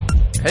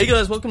Hey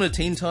guys, welcome to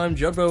Teen Time.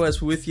 Judd Boas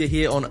with you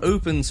here on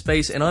Open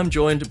Space, and I'm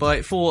joined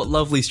by 4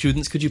 lovely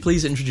students. Could you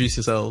please introduce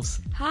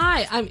yourselves?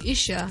 Hi, I'm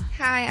Isha.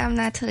 Hi, I'm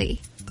Natalie.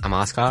 I'm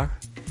Oscar.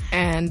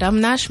 And I'm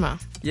Nashma.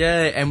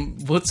 Yeah,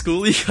 and what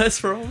school are you guys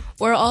from?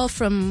 We're all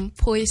from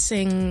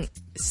Poising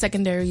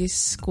Secondary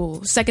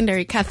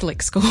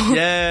Catholic School.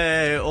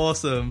 Yay,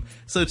 awesome.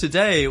 So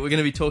today we're going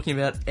to be talking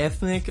about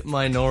ethnic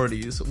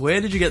minorities.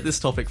 Where did you get this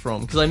topic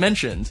from? Because I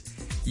mentioned,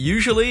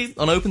 usually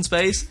on Open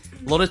Space,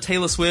 a lot of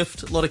Taylor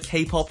Swift, a lot of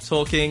K-pop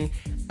talking,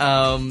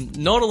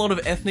 not a lot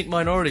of ethnic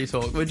minority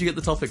talk. Where'd you get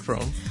the topic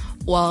from?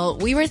 Well,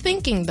 we were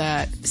thinking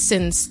that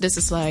since this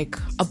is like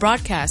a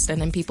broadcast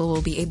and then people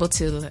will be able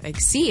to like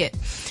see it,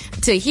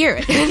 to hear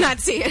it, not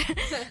see it,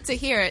 to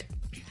hear it,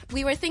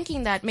 we were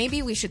thinking that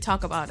maybe we should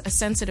talk about a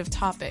sensitive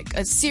topic,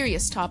 a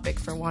serious topic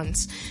for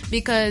once,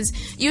 because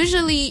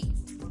usually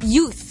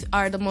youth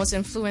are the most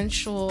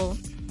influential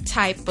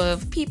type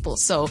of people.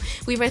 So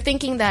we were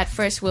thinking that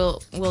first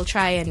we'll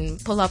try and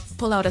pull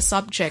out a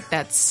subject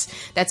that's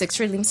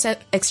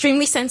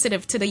extremely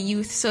sensitive to the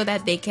youth, so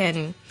that they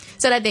can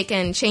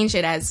change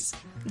it as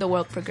the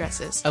world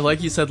progresses. I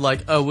like you said,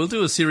 like, oh, we'll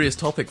do a serious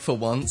topic for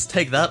once.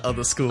 Take that,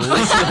 other schools.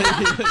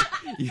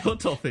 Your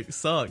topic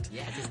sucked.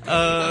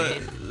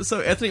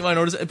 So ethnic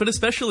minorities, but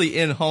especially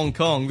in Hong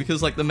Kong,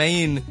 because like the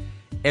main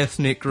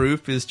ethnic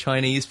group is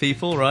Chinese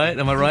people, right?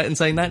 Am I right in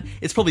saying that?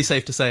 It's probably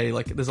safe to say,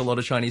 like, there's a lot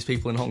of Chinese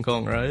people in Hong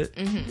Kong, right?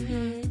 Mm-hmm.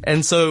 Mm-hmm.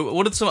 And so,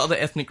 what are some other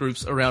ethnic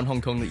groups around Hong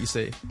Kong that you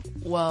see?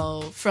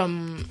 Well,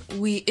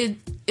 it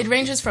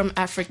ranges from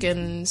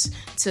Africans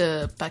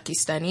to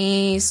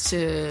Pakistanis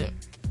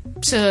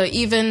to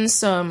even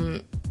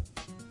some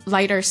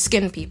lighter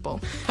skinned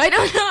people. I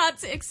don't know how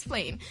to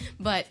explain,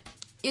 but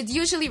it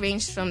usually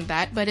ranges from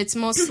that, but it's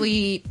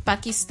mostly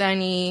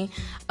Pakistani,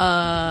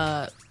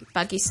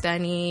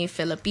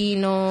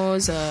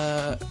 Filipinos,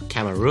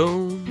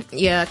 Cameroon.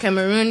 Yeah,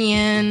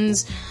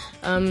 Cameroonians,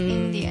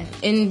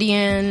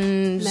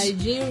 Indians,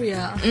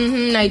 Nigeria.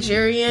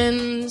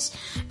 Nigerians,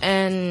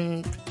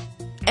 and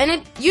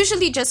it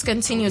usually just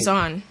continues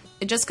on.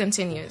 It just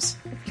continues.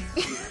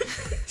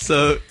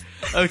 So,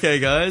 okay,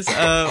 guys.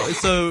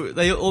 So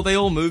they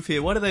all move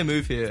here. Why do they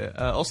move here?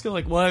 Oscar,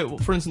 like, why?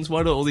 For instance,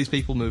 why do all these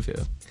people move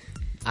here?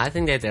 I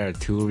think that there are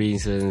 2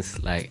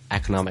 reasons, like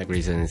economic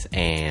reasons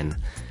and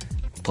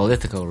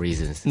political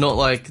reasons. Not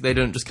like they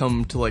don't just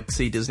come to like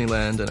see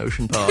Disneyland and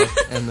Ocean Park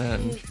and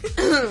then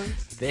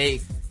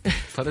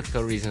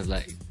Political reasons,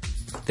 like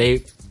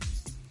they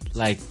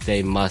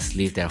must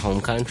leave their home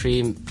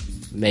country.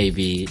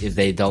 Maybe if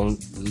they don't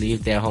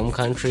leave their home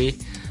country,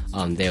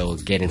 they'll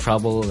get in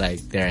trouble. Like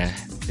their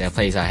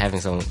place are having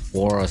some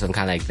war or some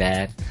kind like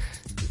that.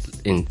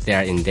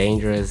 They're in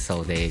danger,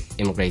 so they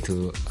immigrate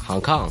to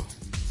Hong Kong.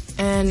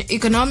 And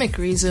economic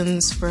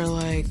reasons for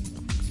like,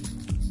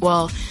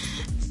 well,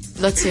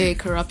 let's say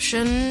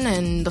corruption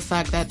and the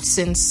fact that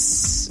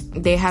since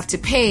they have to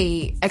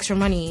pay extra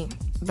money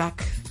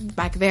back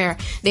there,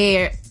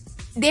 they're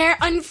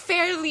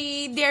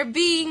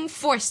being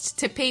forced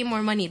to pay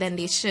more money than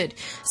they should.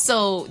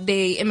 So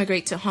they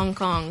immigrate to Hong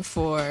Kong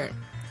for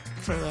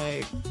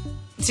like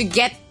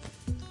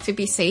to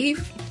be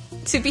safe,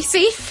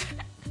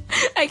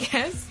 I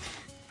guess.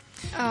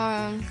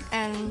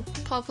 And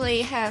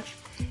probably have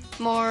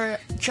more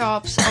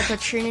jobs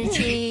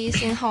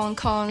opportunities in Hong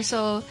Kong,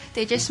 so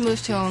they just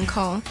moved to Hong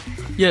Kong.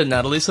 Yeah,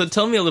 Natalie, so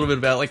tell me a little bit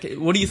about, like,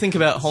 what do you think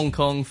about Hong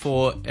Kong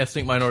for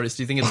ethnic minorities?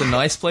 Do you think it's a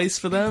nice place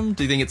for them?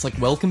 Do you think it's,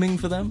 like, welcoming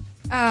for them?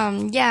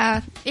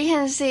 Yeah, you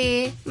can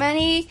see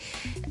many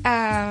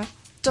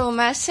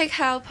domestic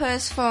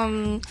helpers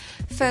from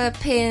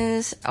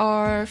Philippines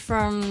or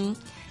from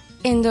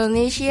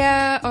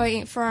Indonesia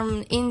or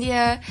from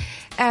India,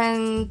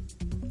 and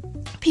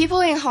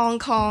people in Hong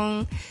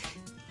Kong,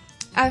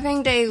 I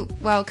think they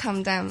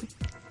welcome them.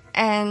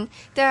 And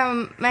there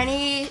are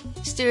many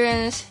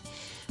students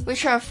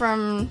which are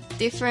from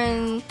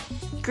different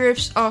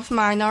groups of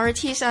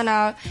minorities and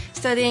are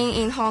studying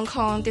in Hong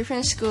Kong,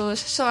 different schools.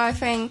 So I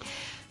think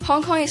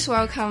Hong Kong is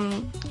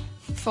welcome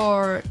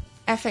for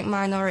ethnic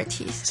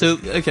minorities. So,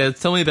 okay,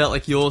 tell me about,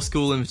 like, your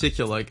school in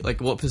particular.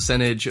 Like what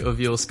percentage of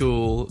your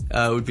school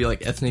would be,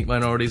 like, ethnic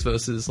minorities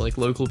versus, like,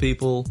 local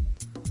people?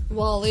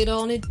 Well, it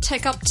only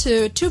take up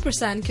to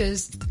 2%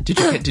 because...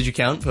 Did you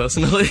count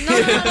personally? No.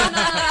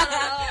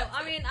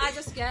 I mean, I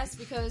just guessed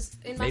because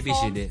in my Maybe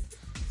form... she did.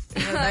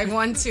 Like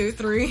 1, 2,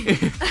 3.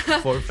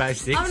 4, 5,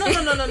 6.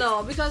 Oh,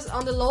 no. Because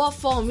on the lower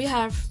form, we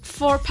have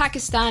 4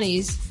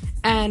 Pakistanis.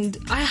 And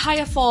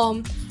higher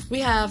form, we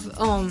have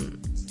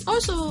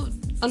also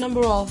a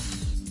number of...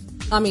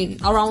 I mean,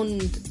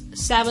 around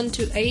 7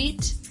 to 8.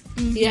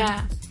 Mm-hmm.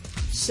 Yeah.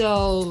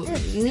 So,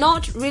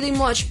 not really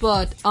much,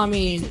 but, I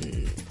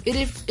mean... It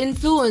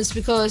influenced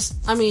because,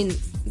 I mean,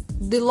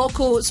 the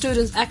local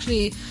students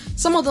actually,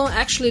 some of them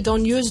actually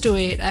don't used to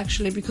it,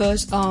 actually,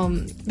 because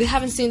they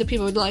haven't seen the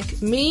people.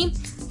 Like me,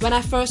 when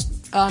I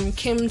first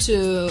came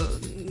to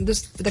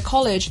the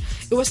college,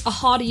 it was a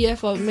hard year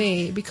for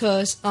me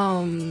because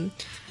I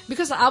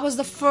was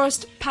the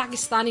first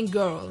Pakistani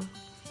girl.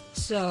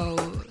 So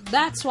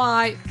that's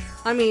why,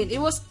 I mean,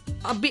 it was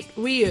a bit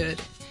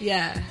weird.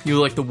 Yeah. You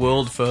were like the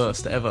world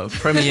first ever.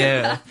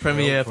 Premiere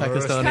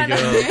Pakistani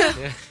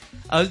girl.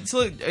 So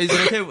is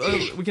it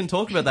okay? We can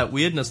talk about that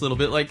weirdness a little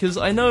bit, like, because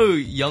I know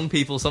young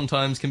people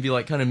sometimes can be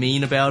like kind of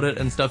mean about it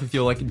and stuff if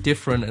you're like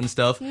different and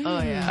stuff.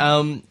 Oh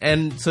yeah.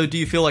 And so do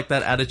you feel like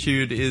that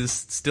attitude is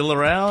still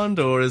around,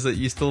 or is it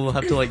you still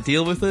have to like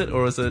deal with it,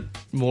 or is it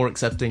more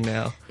accepting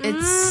now?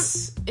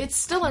 It's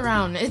still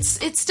around. It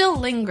still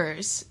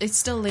lingers. It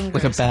still lingers.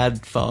 Like a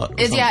bad fart.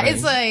 Or Yeah,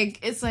 something.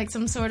 it's like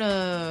some sort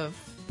of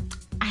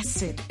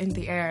acid in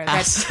the air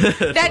Acid.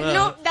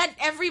 that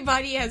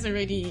everybody has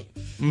already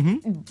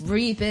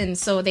breathed in,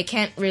 so they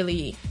can't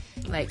really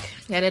like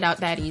get it out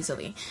that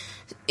easily.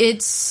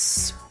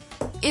 It's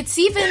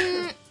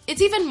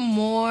even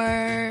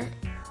more.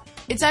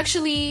 It's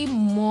actually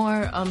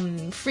more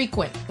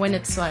frequent when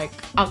it's like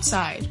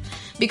outside,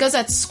 because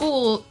in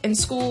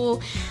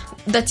school,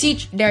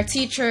 their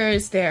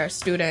teachers, their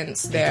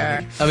students,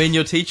 their. I mean,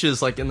 your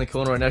teacher's like in the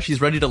corner right now.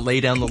 She's ready to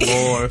lay down the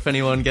law if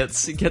anyone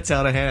gets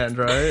out of hand,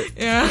 right?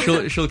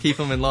 Yeah. She'll keep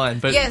them in line.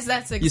 But yes,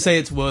 that's exactly. You say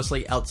it's worse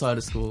like outside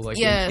of school, like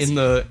Yes. in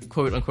the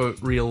quote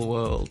unquote real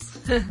world.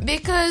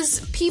 Because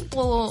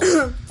people,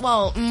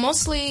 well,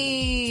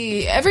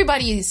 mostly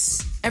everybody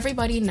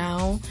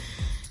now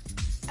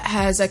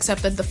has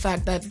accepted the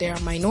fact that there are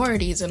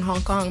minorities in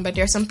Hong Kong, but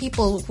there are some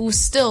people who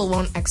still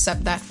won't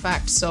accept that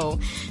fact, so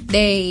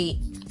they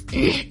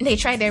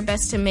try their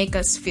best to make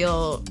us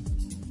feel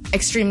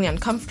extremely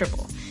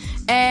uncomfortable.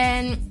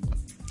 And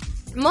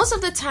most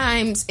of the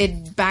times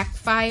it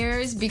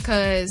backfires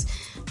because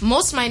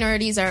most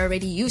minorities are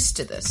already used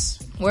to this.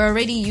 We're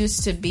already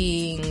used to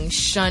being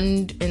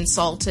shunned,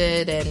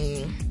 insulted,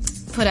 and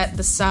put at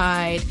the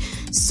side.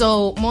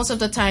 So most of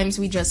the times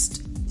we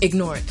just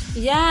ignore it.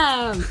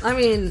 Yeah, I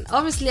mean,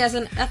 obviously as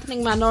an ethnic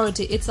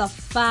minority, it's a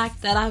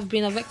fact that I've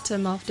been a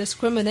victim of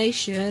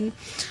discrimination,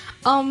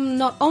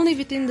 not only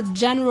within the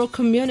general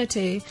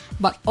community,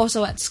 but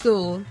also at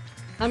school.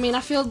 I mean,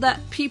 I feel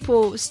that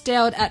people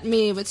stared at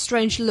me with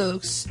strange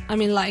looks. I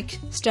mean, like,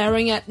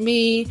 staring at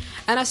me.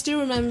 And I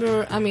still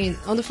remember, I mean,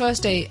 on the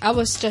first day, I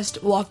was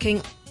just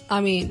walking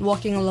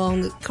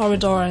along the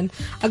corridor, and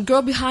a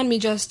girl behind me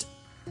just,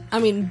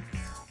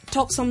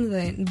 talked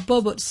something,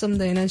 bubbled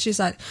something, and she's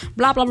like,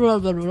 blah, blah, blah,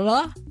 blah, blah,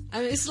 blah. I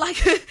mean, it's like,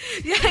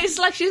 it's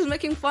like she's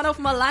making fun of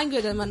my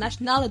language and my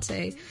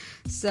nationality.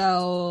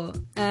 So,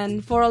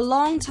 and for a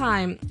long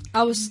time,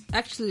 I was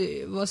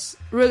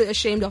really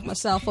ashamed of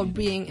myself for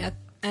being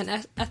an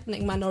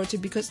ethnic minority,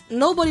 because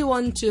nobody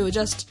wanted to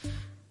just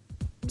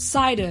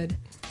sided.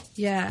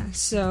 Yeah,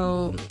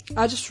 so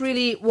I just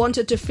really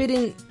wanted to fit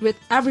in with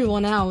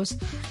everyone else.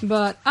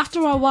 But after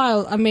a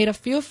while, I made a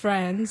few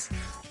friends.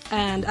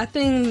 And I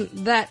think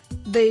that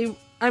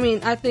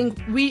I think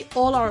we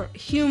all are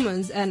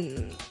humans,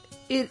 and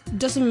it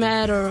doesn't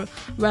matter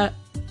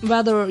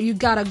whether you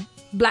got a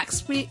black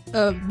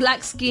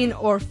skin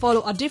or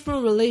follow a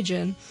different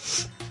religion.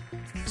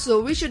 So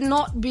we should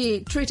not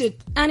be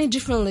treated any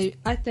differently,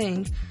 I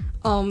think.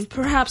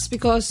 Perhaps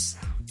because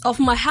of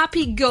my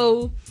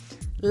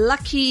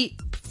happy-go-lucky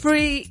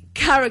free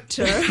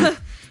character.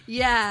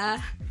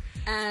 Yeah.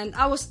 And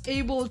I was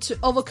able to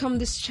overcome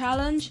this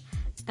challenge.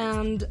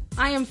 And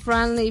I am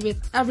friendly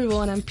with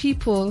everyone, and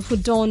people who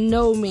don't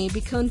know me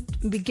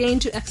begin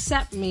to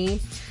accept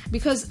me,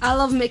 because I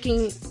love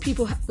making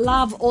people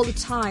laugh all the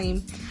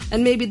time,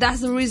 and maybe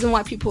that's the reason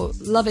why people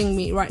loving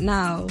me right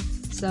now.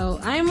 So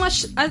I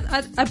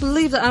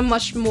believe that I'm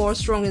much more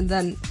stronger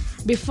than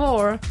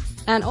before,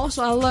 and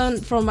also I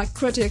learned from my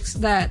critics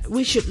that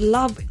we should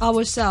love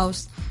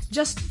ourselves.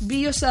 Just be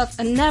yourself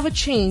and never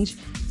change.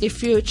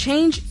 If you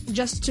change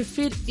just to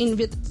fit in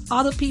with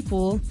other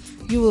people,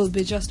 you will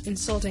be just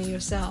insulting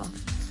yourself.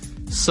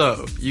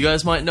 So, you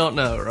guys might not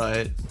know,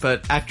 right?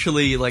 But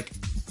actually, like,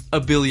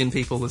 1 billion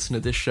people listen to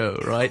this show,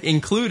 right?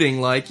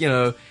 Including, like,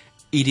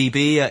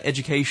 EDB,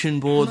 Education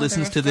Board,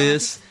 listens to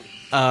this.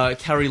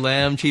 Carrie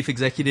Lam, Chief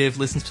Executive,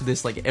 listens to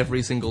this, like,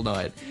 every single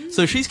night.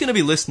 So she's going to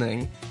be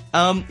listening.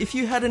 If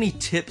you had any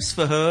tips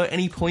for her,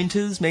 any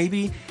pointers,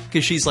 maybe?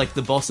 Because she's, like,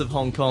 the boss of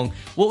Hong Kong.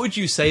 What would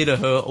you say to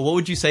her, or what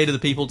would you say to the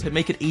people to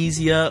make it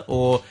easier,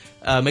 or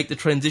make the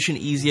transition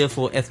easier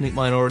for ethnic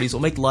minorities, or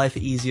make life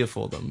easier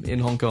for them in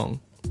Hong Kong?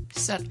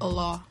 Set a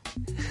law.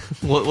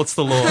 What's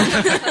the law?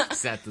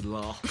 Set the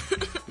law.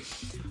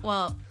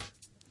 Well,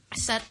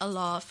 set a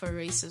law for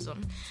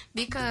racism,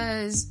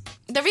 because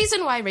the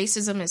reason why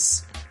racism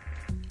is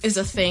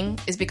a thing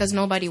is because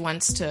nobody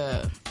wants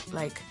to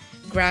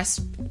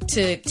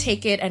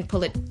take it and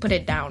put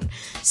it down.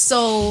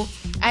 So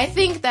I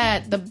think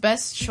that the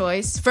best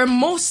choice for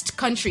most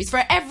countries,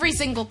 for every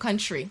single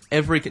country,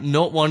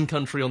 not one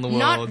country on the world,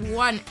 not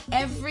one,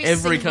 every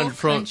single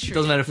country. It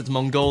doesn't matter if it's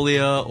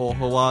Mongolia or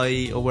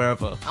Hawaii or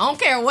wherever. I don't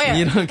care where.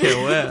 You don't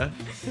care where.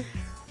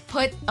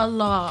 Put a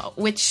law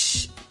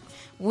which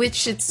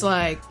it's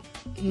like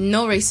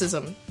no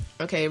racism.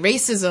 Okay,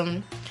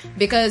 racism,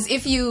 because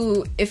if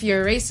you're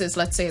racist,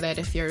 let's say that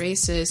if you're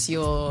racist,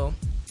 you're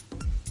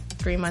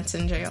 3 months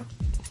in jail.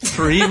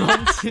 3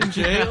 months in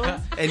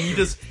jail? And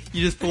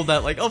You just pulled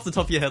that like off the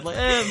top of your head, like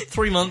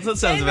 3 months. That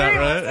sounds about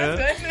right.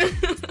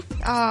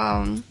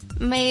 Yeah.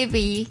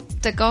 Maybe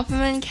the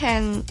government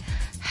can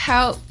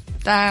help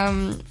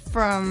them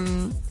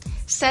from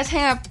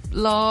setting up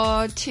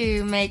law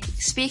to make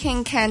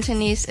speaking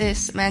Cantonese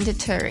is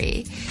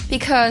mandatory,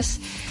 because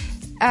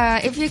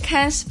if you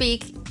can't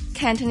speak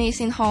Cantonese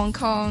in Hong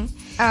Kong,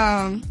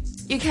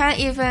 you can't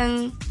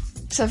even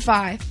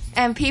survive,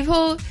 and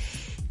people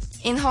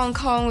in Hong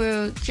Kong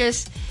will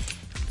just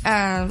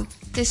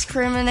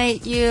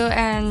discriminate you,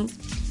 and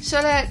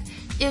so that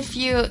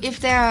if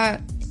there are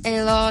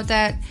a law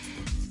that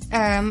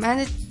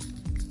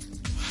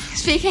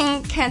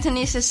speaking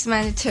Cantonese is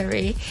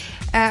mandatory,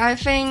 I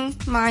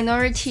think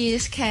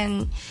minorities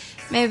can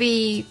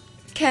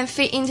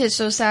fit into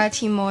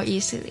society more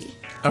easily.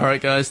 All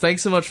right, guys,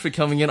 thanks so much for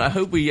coming in. I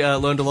hope we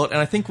learned a lot, and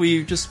I think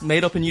we just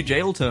made up a new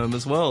jail term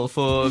as well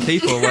for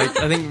people. Like,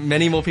 I think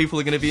many more people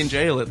are going to be in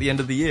jail at the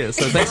end of the year.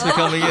 So thanks for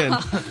coming in.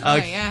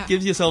 Yeah.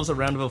 Give yourselves a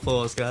round of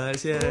applause,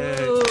 guys. Yay.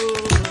 Ooh.